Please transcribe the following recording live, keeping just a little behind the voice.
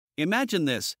Imagine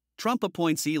this: Trump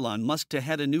appoints Elon Musk to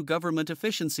head a new government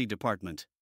efficiency department.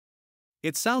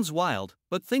 It sounds wild,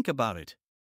 but think about it.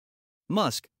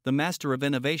 Musk, the master of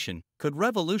innovation, could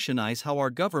revolutionize how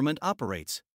our government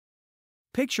operates.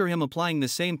 Picture him applying the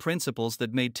same principles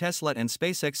that made Tesla and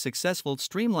SpaceX successful,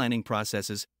 streamlining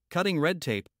processes, cutting red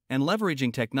tape, and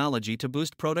leveraging technology to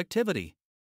boost productivity.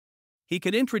 He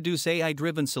could introduce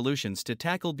AI-driven solutions to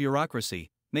tackle bureaucracy,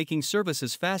 making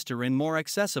services faster and more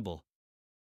accessible.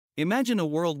 Imagine a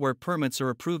world where permits are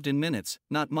approved in minutes,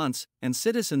 not months, and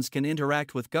citizens can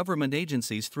interact with government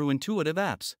agencies through intuitive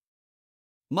apps.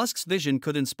 Musk's vision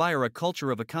could inspire a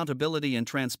culture of accountability and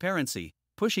transparency,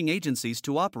 pushing agencies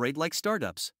to operate like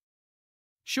startups.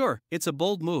 Sure, it's a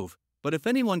bold move, but if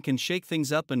anyone can shake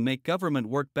things up and make government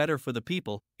work better for the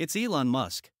people, it's Elon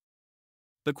Musk.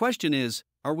 The question is,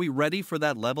 are we ready for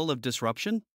that level of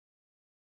disruption?